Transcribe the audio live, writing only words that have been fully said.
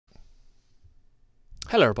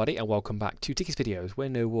Hello everybody and welcome back to Ticky's Videos, where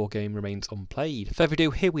no war game remains unplayed. Further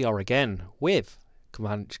ado, here we are again with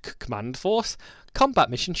Command Force, Combat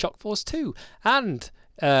Mission Shock Force 2. And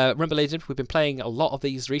remember ladies, we've been playing a lot of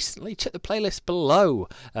these recently. Check the playlist below.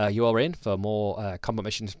 You are in for more Combat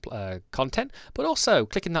Missions content, but also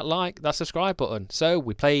clicking that subscribe button. So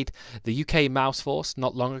we played the UK Mouse Force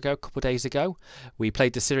not long ago, a couple of days ago. We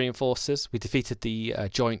played the Syrian forces. We defeated the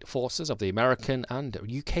joint forces of the American and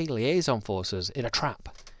UK liaison forces in a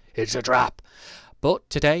trap. It's a trap. But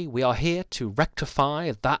today we are here to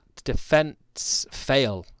rectify that defence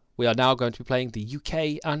fail. We are now going to be playing the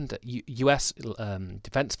UK and US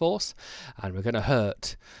Defence Force, and we're going to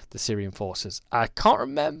hurt the Syrian forces. I can't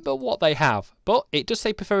remember what they have, but it does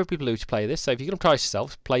say preferably blue to play this, so if you're going to try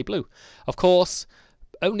yourself, play blue. Of course,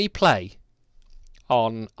 only play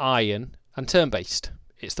on iron and turn-based.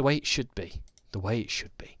 It's the way it should be. The way it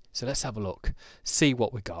should be. So let's have a look, see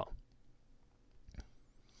what we got.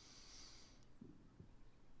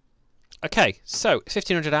 Okay, so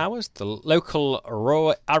 1500 hours, the local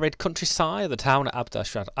raw arid countryside, the town of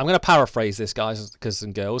Abdashrad. I'm going to paraphrase this, guys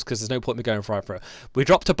and girls, because there's no point in me going right for it. We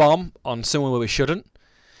dropped a bomb on somewhere where we shouldn't.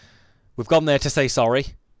 We've gone there to say sorry,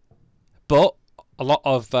 but a lot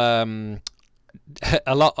of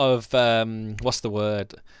what's the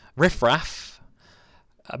word? Riffraff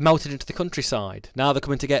melted into the countryside. Now they're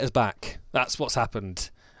coming to get us back. That's what's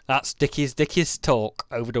happened. That's Dicky's talk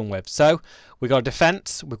overdone with. So we got a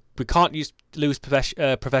defence. We can't lose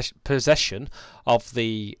possession of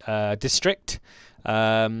the district.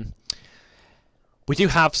 We do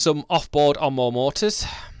have some off-board on-more mortars.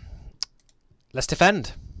 Let's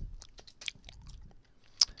defend.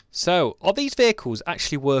 So are these vehicles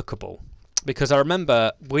actually workable? Because I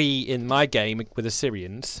remember in my game with the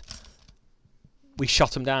Syrians, we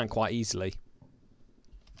shot them down quite easily.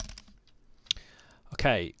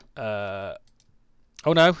 Okay. Oh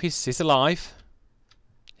no, he's alive.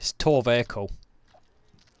 It's a tall vehicle.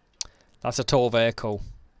 That's a tall vehicle.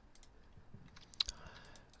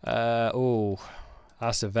 Oh,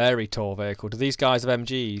 that's a very tall vehicle. Do these guys have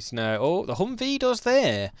MGs? No. Oh, the Humvee does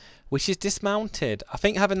there, which is dismounted. I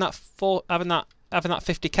think having that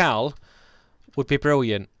 50 cal would be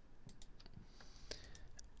brilliant.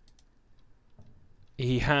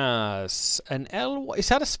 He has an L. He's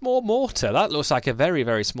had a small mortar. That looks like a very,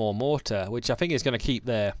 very small mortar, which I think he's going to keep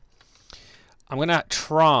there. I'm going to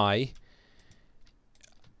try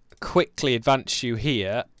quickly advance you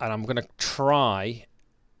here, and I'm going to try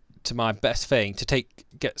to my best thing to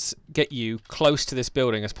get you close to this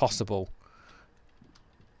building as possible.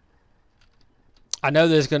 I know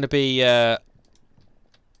there's going to be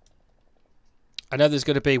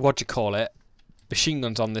what do you call it? Machine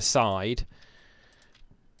guns on this side.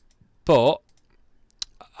 But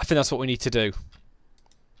I think that's what we need to do.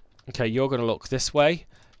 Okay, you're going to look this way.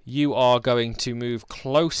 You are going to move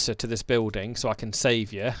closer to this building so I can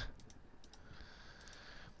save you. I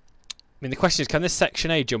mean, the question is, can this Section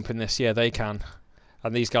A jump in this? Yeah, they can.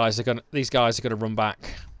 And these guys are going to run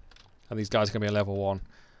back, and these guys are going to be a level 1.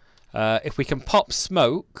 If we can pop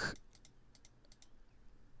smoke.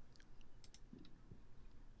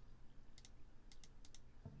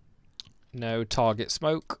 No target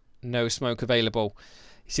smoke. No smoke available.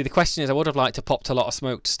 You see, the question is, I would have liked to popped a lot of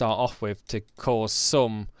smoke to start off with to cause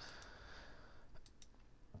some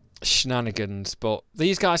shenanigans, but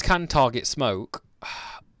these guys can target smoke.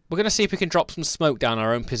 We're going to see if we can drop some smoke down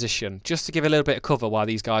our own position, just to give a little bit of cover while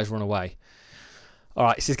these guys run away.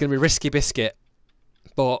 Alright, this is going to be risky biscuit,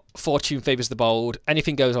 but fortune favours the bold.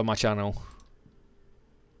 Anything goes on my channel.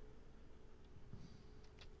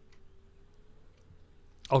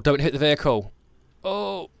 Oh, don't hit the vehicle.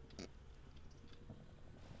 Oh.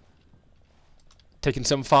 Taking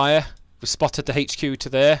some fire. We spotted the HQ to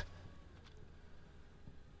there.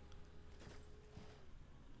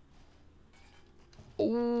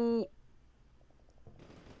 Ooh.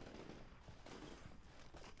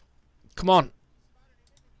 Come on.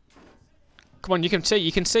 Come on, you can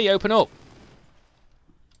see, open up.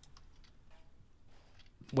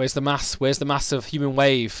 Where's the mass? Where's the massive human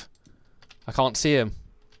wave? I can't see him.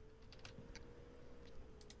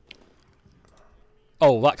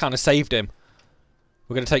 Oh, that kind of saved him.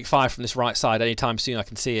 We're going to take fire from this right side anytime soon. I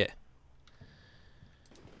can see it.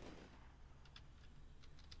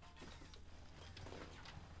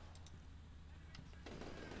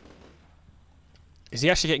 Is he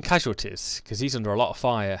actually getting casualties? Because he's under a lot of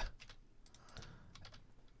fire.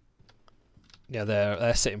 Yeah,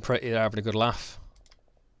 they're sitting pretty. They're having a good laugh.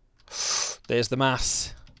 There's the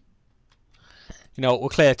mass. You know, we'll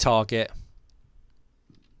clear target.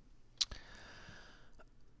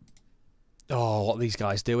 Oh, what are these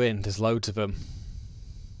guys doing? There's loads of them.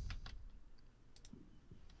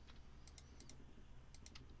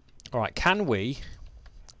 Alright, can we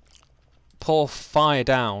pour fire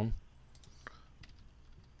down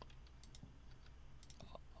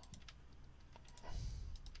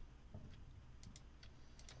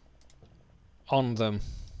on them?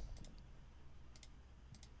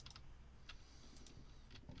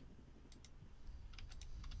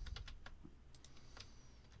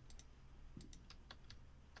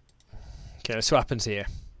 Okay, let's see what happens here.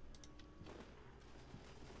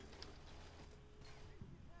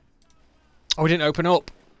 Oh, we didn't open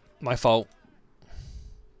up. My fault.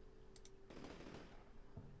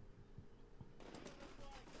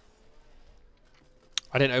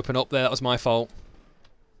 I didn't open up there. That was my fault.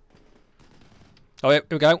 Oh, here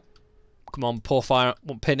we go. Come on, pour fire. I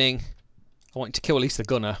want pinning. I want to kill at least the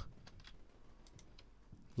gunner.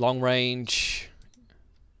 Long range.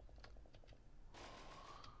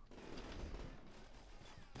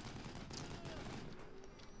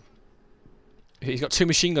 He's got 2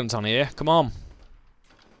 machine guns on here. Come on.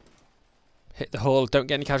 Hit the hull. Don't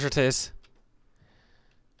get any casualties.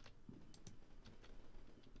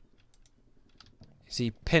 Is he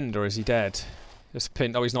pinned or is he dead? Just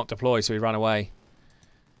pinned. Oh, he's not deployed, so he ran away.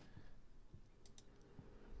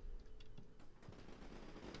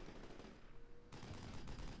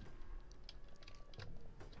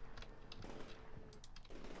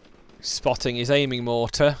 Spotting his aiming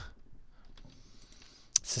mortar.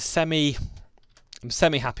 It's a semi... I'm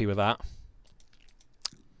semi-happy with that.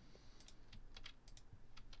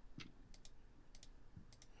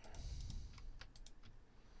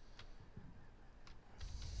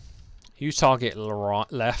 You target right,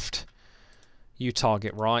 left. You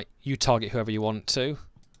target right. You target whoever you want to.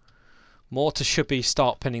 Mortar should be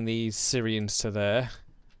start pinning these Syrians to there.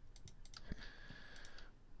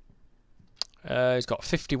 He's got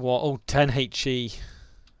 51. Oh, 10 HE.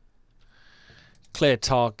 Cleared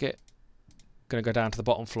target. Going to go down to the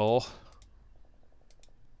bottom floor.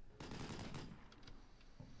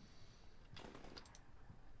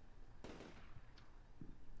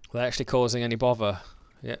 Without actually causing any bother.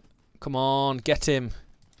 Yeah, come on, get him.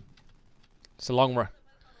 It's a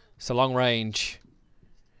long range.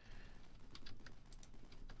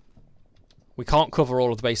 We can't cover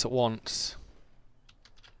all of the base at once.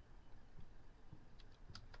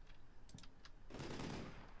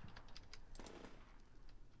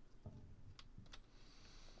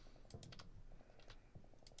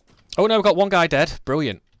 Oh no, we've got one guy dead.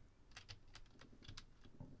 Brilliant.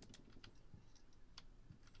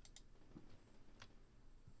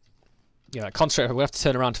 Yeah, concentrate. We have to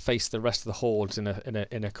turn around to face the rest of the hordes in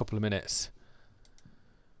a couple of minutes.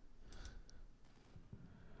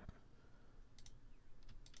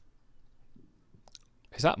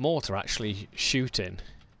 Is that mortar actually shooting?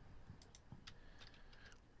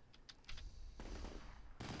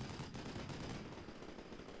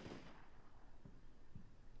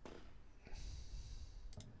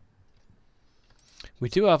 We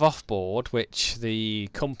do have offboard, which the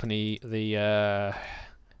company, the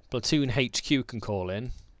platoon HQ can call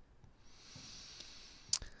in.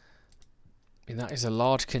 And that is a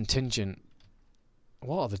large contingent.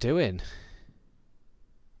 What are they doing?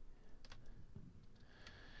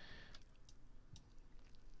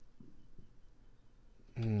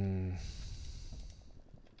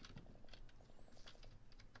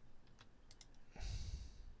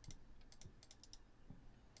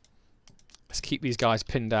 Let's keep these guys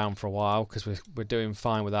pinned down for a while because we're doing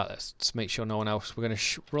fine with that. Let's just make sure no one else. We're going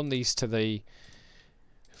to run these to the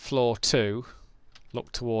floor 2,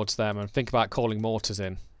 look towards them, and think about calling mortars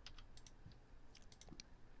in.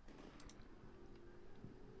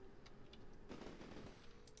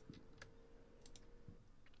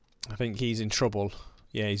 I think he's in trouble.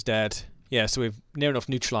 Yeah, he's dead. Yeah, so we've near enough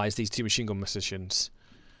neutralised these 2 machine gun positions.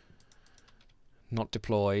 Not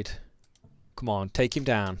deployed. Come on, take him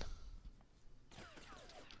down.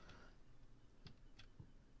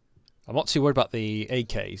 I'm not too worried about the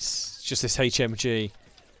AKs. It's just this HMG.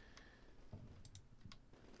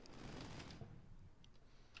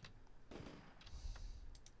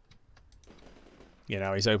 You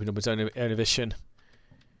know, he's opened up his own vision.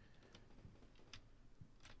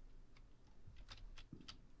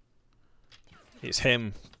 It's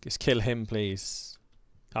him. Just kill him, please.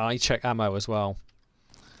 I check ammo as well.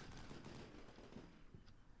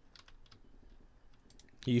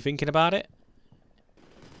 Are you thinking about it?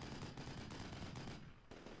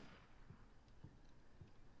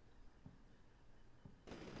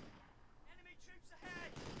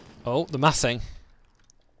 Oh, the massing.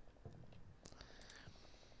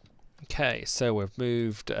 Okay, so we've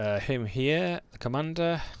moved him here, the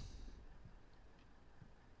commander.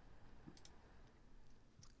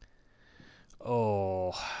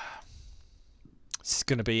 Oh, is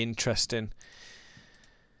going to be interesting.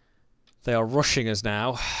 They are rushing us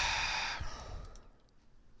now.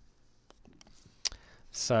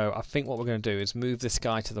 So I think what we're going to do is move this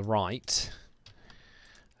guy to the right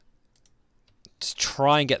to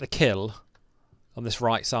try and get the kill on this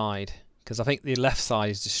right side, because I think the left side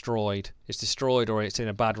is destroyed. It's destroyed, or it's in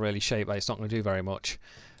a bad really shape that it's not going to do very much.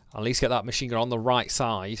 At least get that machine gun on the right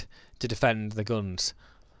side to defend the guns.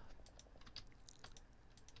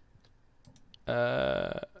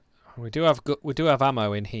 We do have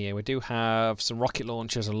ammo in here. We do have some rocket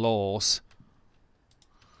launchers and laws.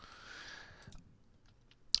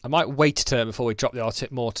 I might wait a turn before we drop the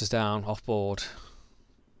artillery mortars down off board.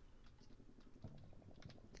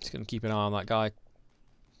 Just going to keep an eye on that guy.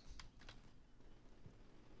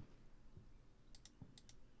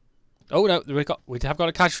 Oh no, we have got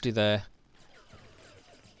a casualty there.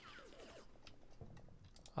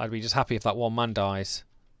 I'd be just happy if that one man dies.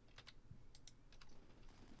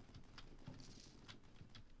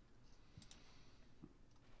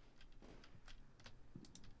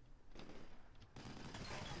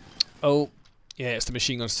 Oh, yeah, it's the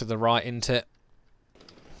machine guns to the right, isn't it?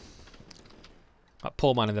 That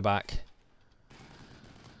poor man in the back.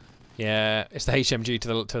 Yeah, it's the HMG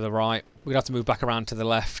to the right. We're gonna have to move back around to the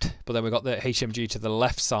left, but then we've got the HMG to the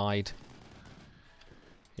left side.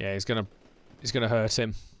 Yeah, he's gonna hurt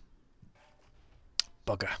him.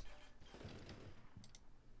 Bugger.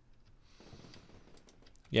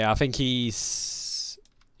 Yeah, I think he's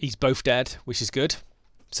both dead, which is good.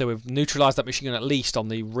 So we've neutralised that machine gun at least on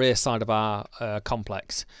the rear side of our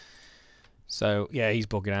complex. So yeah, he's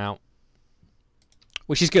bugging out,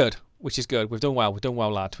 which is good. Which is good. We've done well. We've done well,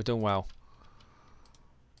 lads. We've done well.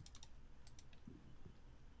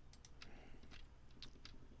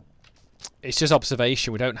 It's just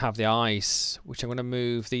observation. We don't have the eyes, which I'm going to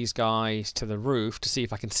move these guys to the roof to see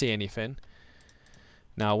if I can see anything.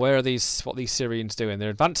 Now, where are these? What are these Syrians doing? They're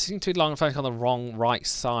advancing too long, flank on the wrong right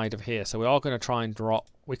side of here. So we are going to try and drop.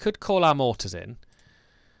 We could call our mortars in.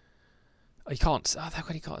 Oh, you can't. Oh, that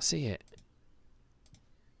one you can't see it.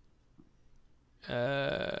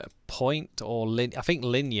 Point or I think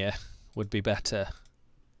linear would be better.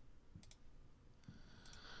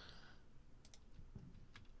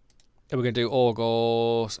 And we're going to do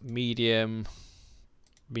augurs, medium,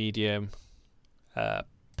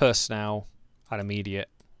 personnel, and immediate.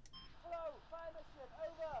 Hello, fire mission,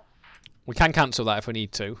 over. We can cancel that if we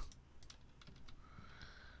need to.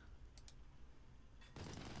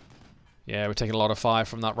 Yeah, we're taking a lot of fire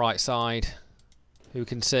from that right side. Who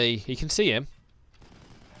can see? He can see him.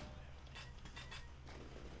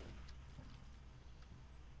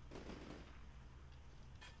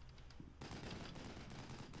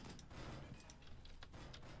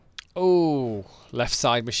 Oh, left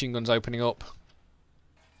side machine guns opening up.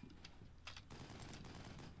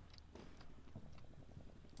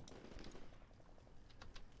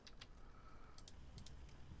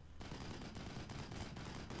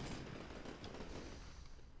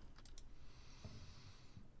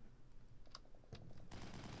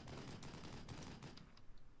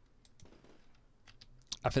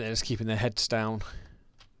 I think they're just keeping their heads down.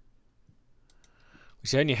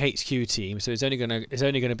 Which is only a HQ team, so it's only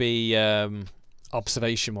gonna be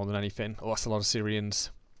observation more than anything. Oh, that's a lot of Syrians.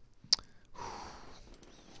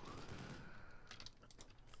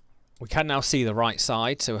 We can now see the right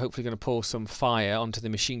side, so we're hopefully going to pull some fire onto the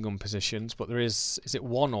machine gun positions. But there is it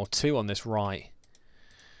one or two on this right?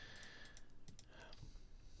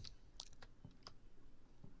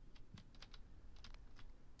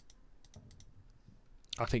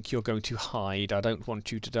 I think you're going to hide. I don't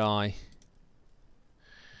want you to die.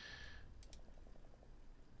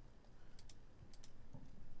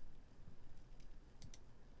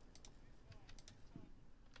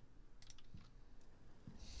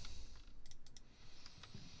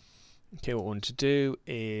 Okay, what we want to do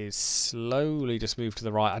is slowly just move to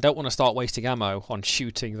the right. I don't want to start wasting ammo on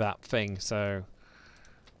shooting that thing, so...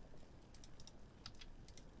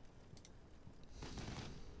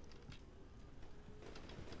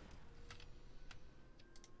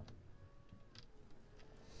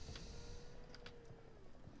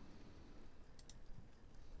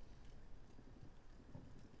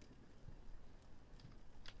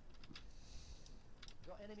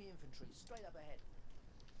 Got enemy infantry straight up ahead.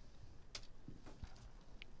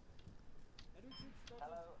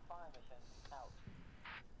 Hello, fire mission out.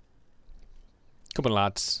 Come on,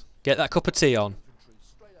 lads. Get that cup of tea on. Infantry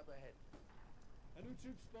straight up ahead. Enemy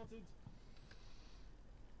troops spotted.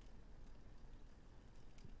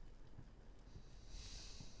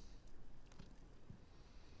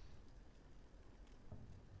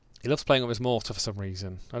 He loves playing with his mortar for some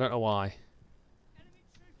reason. I don't know why. Enemy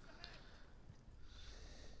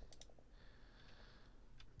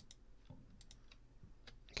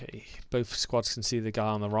both squads can see the guy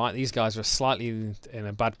on the right. These guys are slightly in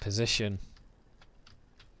a bad position.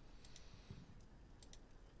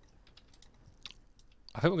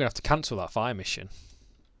 I think we're going to have to cancel that fire mission.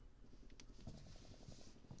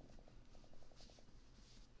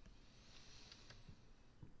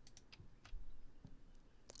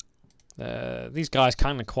 These guys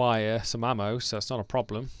can acquire some ammo, so it's not a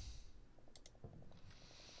problem.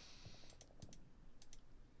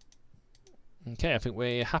 Okay, I think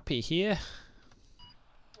we're happy here.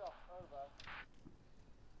 Shot over.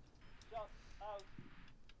 Shot out.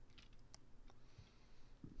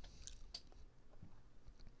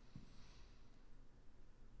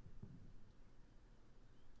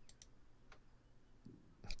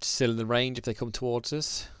 Still in the range if they come towards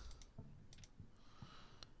us.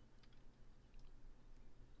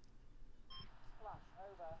 Flash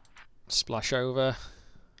over. Splash over.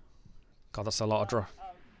 God, that's a lot of Out.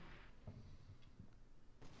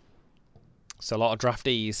 it's a lot of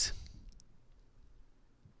draftees.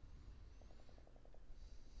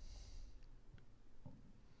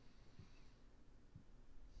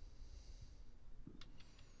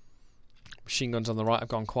 Machine guns on the right have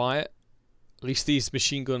gone quiet. At least these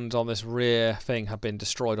machine guns on this rear thing have been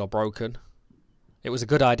destroyed or broken. It was a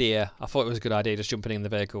good idea. I thought it was a good idea just jumping in the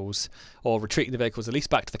vehicles or retreating the vehicles at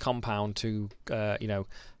least back to the compound to, you know,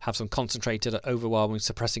 have some concentrated, overwhelming,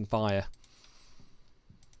 suppressing fire.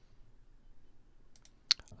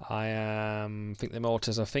 I think the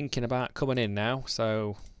mortars are thinking about coming in now,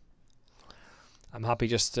 so I'm happy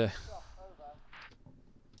just to. Shot over.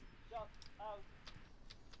 Shot out.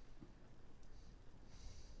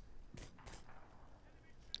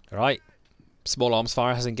 All right, small arms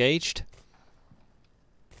fire has engaged.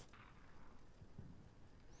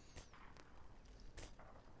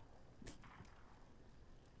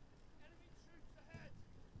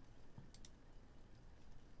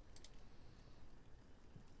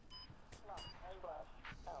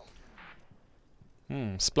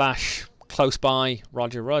 Splash, close by,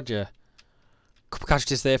 roger, roger. Couple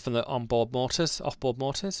casualties there from the onboard mortars, offboard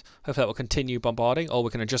mortars. Hopefully that will continue bombarding, or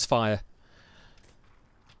we can adjust fire.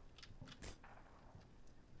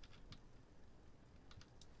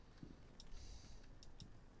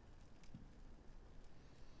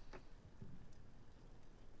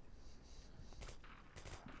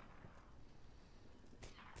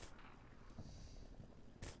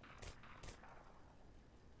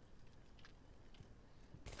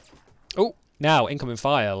 Oh, now incoming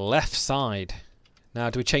fire, left side. Now,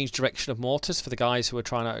 do we change direction of mortars for the guys who are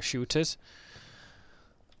trying to shoot us?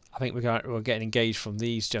 I think we're getting engaged from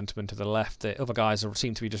these gentlemen to the left. The other guys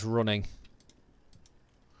seem to be just running.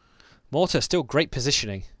 Mortar, still great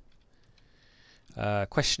positioning.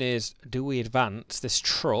 Question is, do we advance this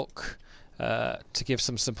truck to give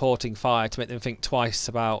some supporting fire to make them think twice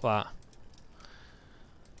about that?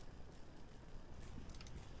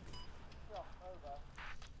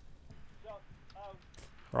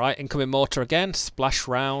 Right, incoming mortar again. Splash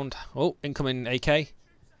round. Oh, incoming AK. We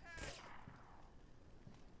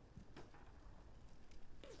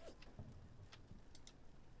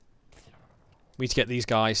need to get these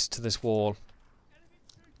guys to this wall.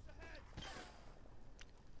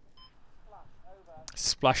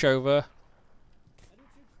 Splash over.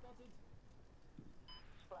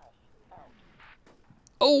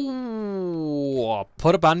 Oh,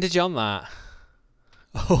 put a bandage on that.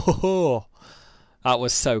 Oh, that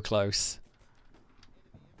was so close.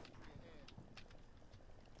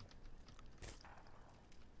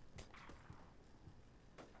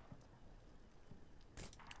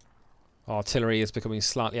 Artillery is becoming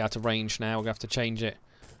slightly out of range now. We're going to have to change it.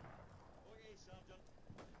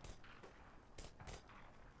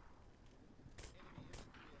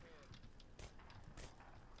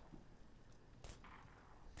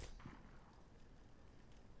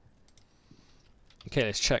 Okay,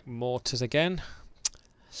 let's check mortars again.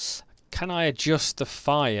 Can I adjust the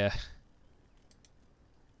fire?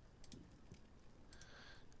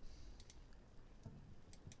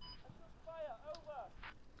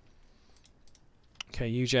 Okay,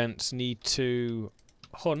 you gents need to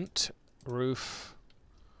hunt roof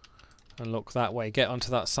and look that way. Get onto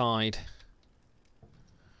that side.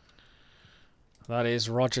 That is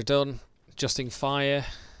Roger done. Adjusting fire.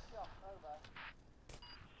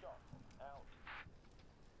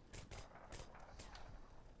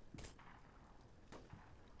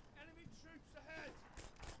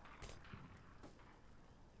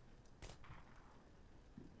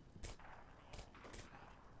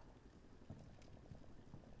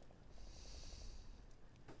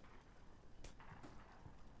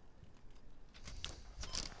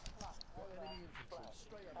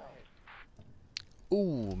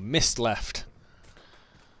 Ooh, missed left.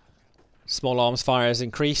 Small arms fire has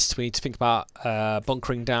increased. We need to think about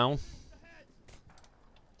bunkering down.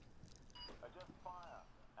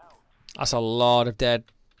 That's a lot of dead.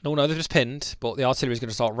 No, they've just pinned, but the artillery is going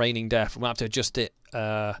to start raining death. We're going to have to adjust it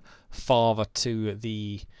farther to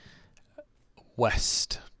the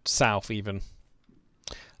west, south even.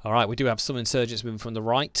 Alright, we do have some insurgents moving from the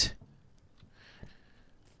right.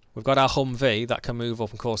 We've got our Humvee that can move up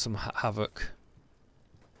and cause some havoc.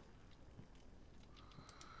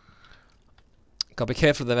 Got to be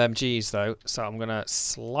careful of the MGs though, so I'm going to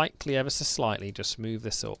slightly, ever so slightly, just move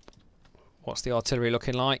this up. What's the artillery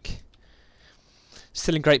looking like?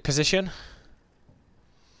 Still in great position.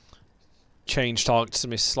 Change target to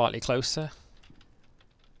me slightly closer.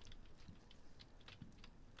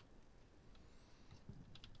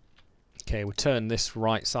 Okay, we'll turn this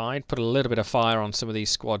right side, put a little bit of fire on some of these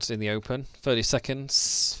squads in the open. 30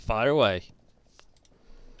 seconds, fire away.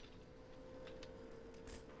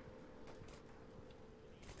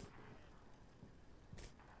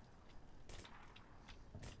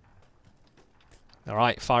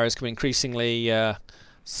 Alright, fire is becoming increasingly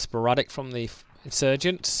sporadic from the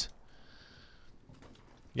insurgents.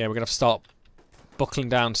 Yeah, we're going to have to start buckling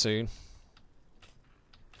down soon.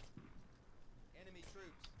 Enemy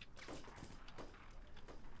troops.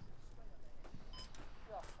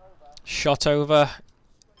 Shot over.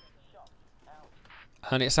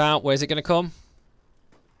 And it's out. Where's it going to come?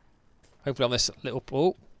 Hopefully on this little...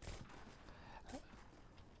 Oh.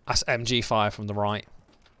 That's MG fire from the right.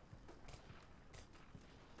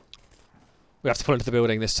 We have to pull into the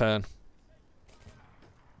building this turn.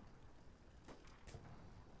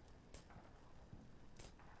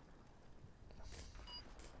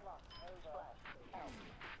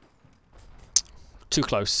 Too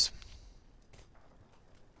close.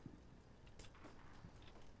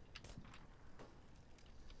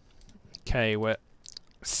 Okay, we're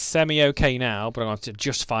semi-okay now, but I'm going to have to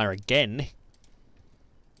just fire again.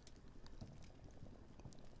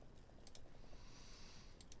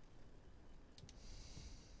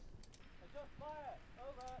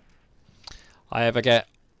 I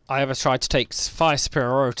ever tried to take fire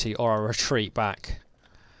superiority or a retreat back.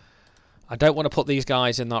 I don't want to put these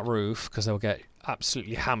guys in that roof because they'll get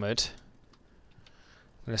absolutely hammered.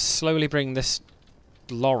 I'm going to slowly bring this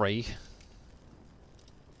lorry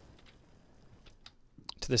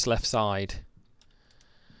to this left side.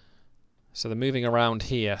 So they're moving around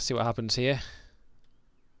here. See what happens here.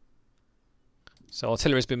 So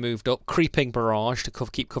artillery's been moved up. Creeping barrage to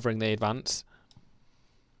keep covering the advance.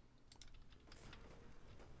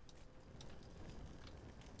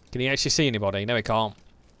 Can he actually see anybody? No, he can't.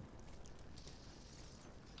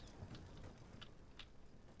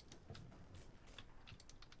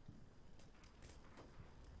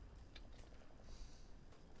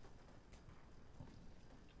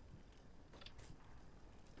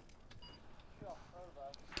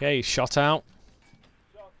 Okay, he's shot out.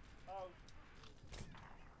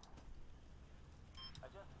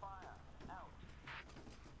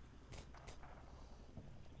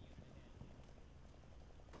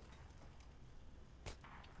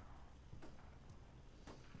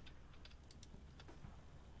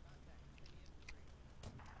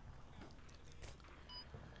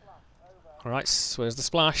 Alright, so where's the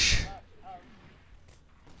splash?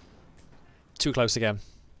 Too close again.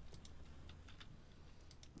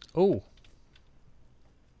 Oh.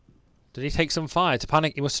 Did he take some fire to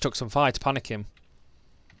panic? He must have took some fire to panic him.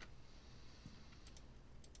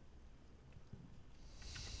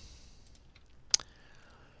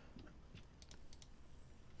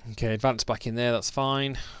 Okay, advance back in there, that's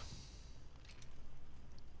fine.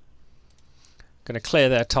 Gonna clear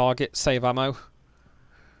their target, save ammo.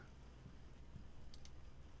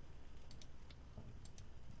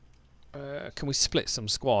 Can we split some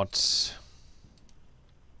squads?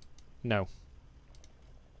 No.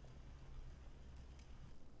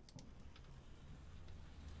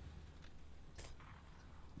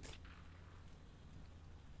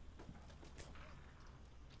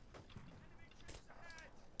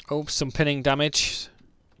 Oh, some pinning damage.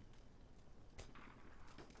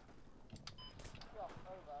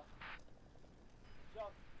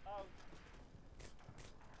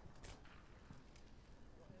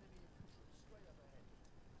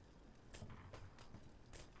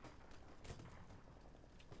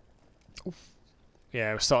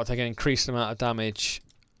 Yeah, we started taking an increased amount of damage.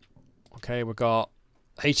 Okay, we've got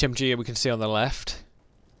HMG we can see on the left.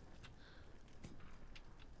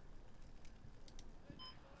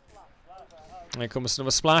 Here comes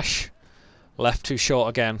another splash. Left too short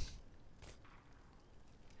again.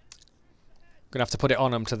 Gonna have to put it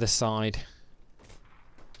on them to this side.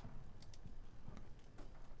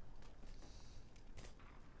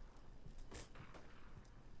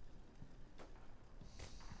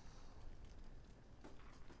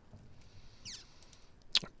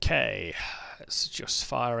 Okay, let's just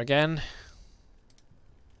fire again.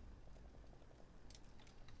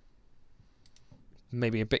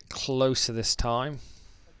 Maybe a bit closer this time.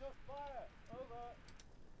 Adjust fire. Over.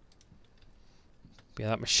 Yeah,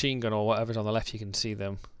 that machine gun or whatever's on the left, you can see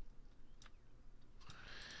them.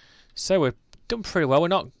 So we're done pretty well. We're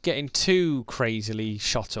not getting too crazily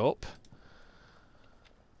shot up.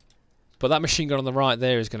 But that machine gun on the right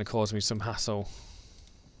there is going to cause me some hassle.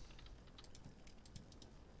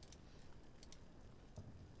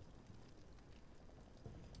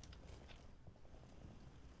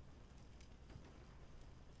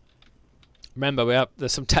 Remember,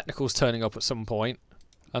 there's some technicals turning up at some point,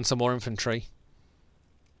 and some more infantry.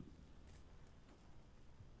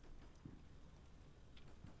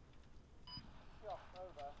 Shot.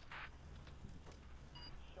 Over.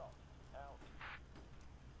 Shot. Out.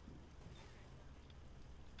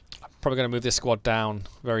 I'm probably going to move this squad down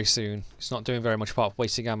very soon. It's not doing very much apart from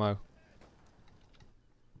wasting ammo.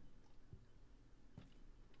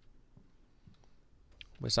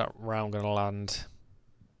 Where's that round going to land?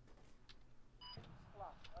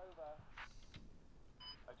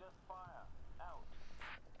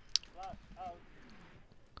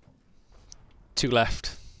 Two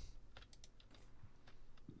left.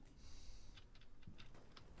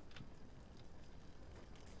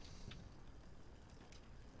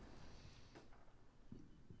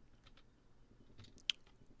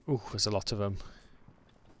 Ooh, there's a lot of them.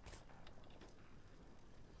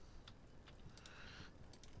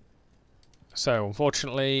 So,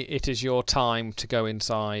 unfortunately, it is your time to go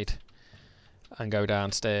inside and go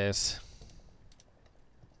downstairs.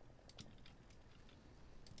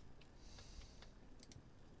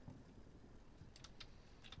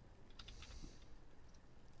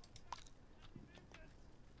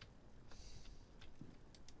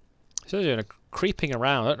 So they're creeping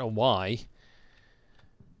around, I don't know why.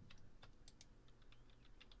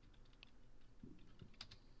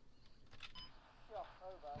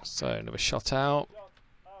 So another shot out.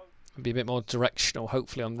 Be a bit more directional,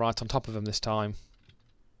 hopefully right on top of them this time.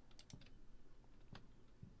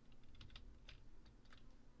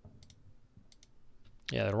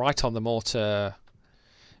 Yeah, they're right on the mortar,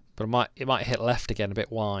 but it might hit left again a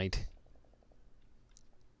bit wide.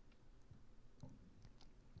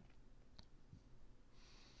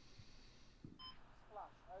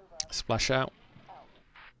 Splash out.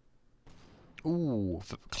 Ooh,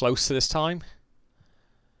 closer this time.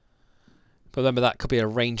 But remember, that could be a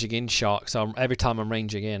ranging in shot, so every time I'm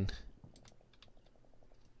ranging in.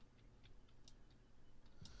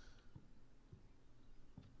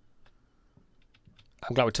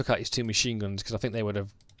 I'm glad we took out his two machine guns, because I think they would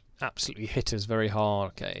have absolutely hit us very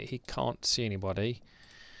hard. Okay, he can't see anybody.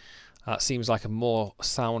 That seems like a more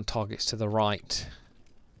sound targets to the right.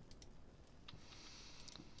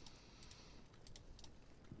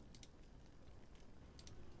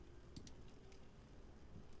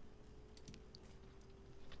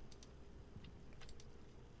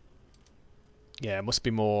 Yeah, it must be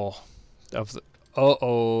more of the...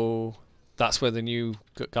 Uh-oh. That's where the new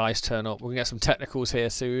guys turn up. We're going to get some technicals here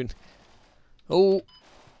soon. Oh.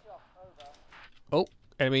 Oh,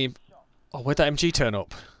 enemy. Oh, where'd that MG turn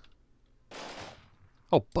up?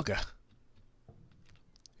 Oh, bugger.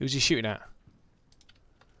 Who's he shooting at?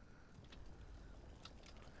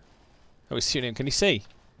 Oh, he's shooting him. Can he see?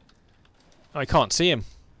 Oh, I can't see him.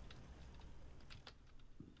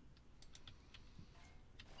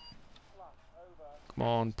 Come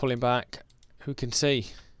on, pull him back. Who can see?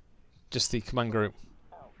 Just the command group.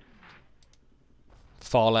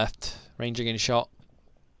 Far left, ranging in shot.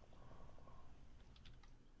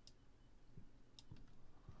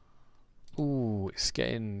 Ooh, it's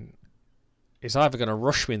getting... He's either going to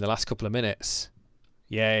rush me in the last couple of minutes.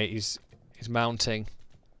 Yeah, he's mounting.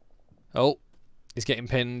 Oh, he's getting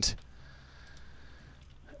pinned.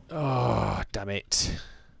 Oh, damn it.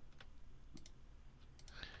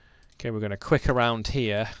 Okay, we're going to quick around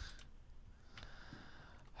here.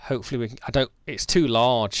 Hopefully we can... It's too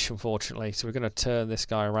large, unfortunately, so we're going to turn this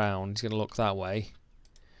guy around. He's going to look that way.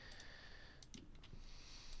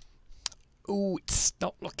 Ooh, it's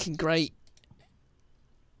not looking great.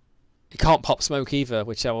 You can't pop smoke either,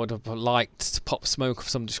 which I would have liked to pop smoke of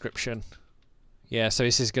some description. Yeah, so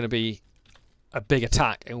this is going to be a big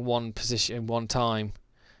attack in one position, in one time.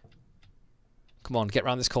 Come on, get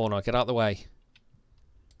round this corner, get out of the way.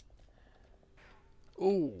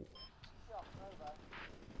 Ooh.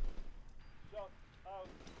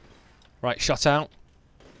 Right, shot out.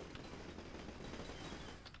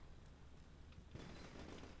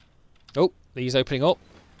 Oh, he's opening up.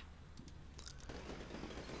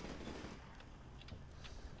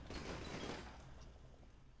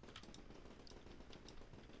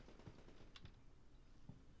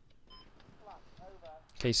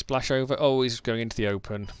 Okay, splash over. Oh, he's going into the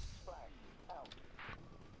open.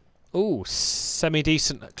 Ooh,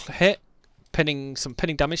 semi-decent hit. Some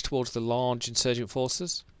pinning damage towards the large insurgent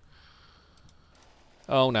forces.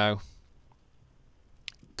 Oh no.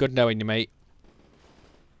 Good knowing you, mate.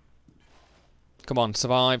 Come on,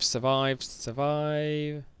 survive, survive,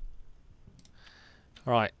 survive.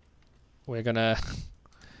 Alright. We're gonna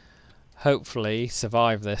hopefully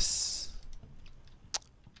survive this.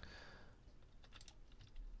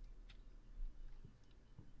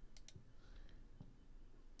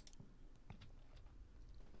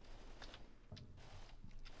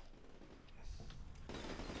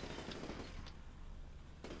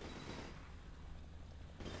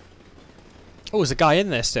 Oh, there's a guy in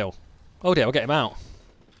there still. Oh dear, we'll get him out.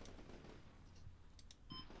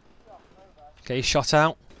 Okay, he's shot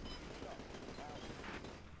out.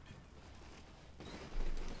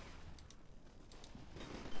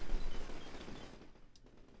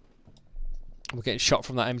 We're getting shot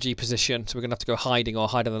from that MG position, so we're going to have to go hiding or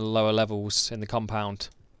hide on the lower levels in the compound.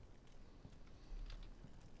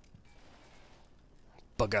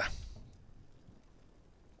 Bugger.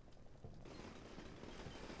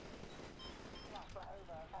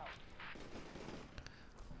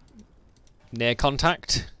 Near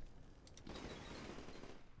contact.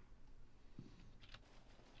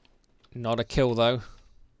 Not a kill though.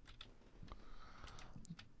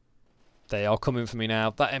 They are coming for me now.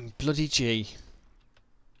 That M bloody G.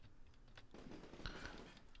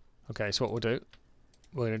 Okay, so what we'll do,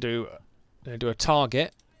 we're gonna do a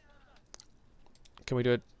target. Can we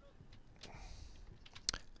do it?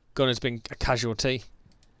 Gunner's been a casualty.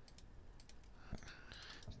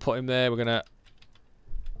 Put him there. We're gonna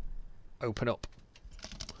open up.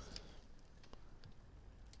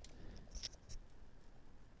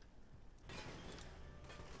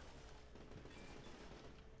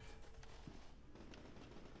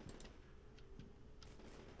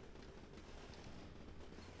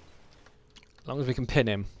 As long as we can pin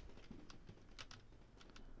him.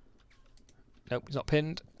 Nope, he's not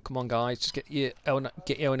pinned. Come on, guys, just get your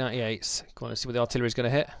O98s. Come on, let's see what the artillery's going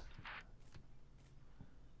to hit.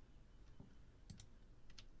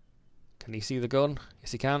 Can he see the gun?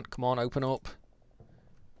 Yes, he can. Come on, open up.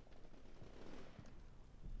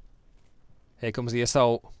 Here comes the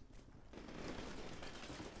assault.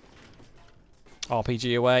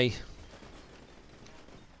 RPG away.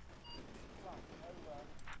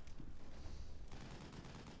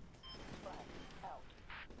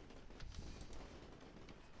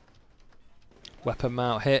 Weapon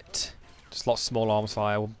mount hit. Just lots of small arms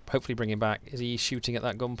fire. We'll hopefully bring him back. Is he shooting at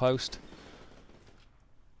that gun post?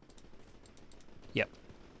 Yep.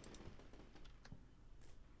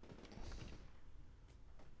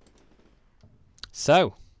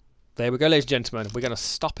 So, there we go, ladies and gentlemen. We're going to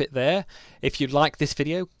stop it there. If you like this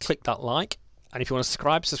video, click that like. And if you want to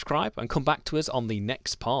subscribe, and come back to us on the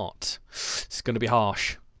next part. It's going to be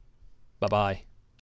harsh. Bye-bye.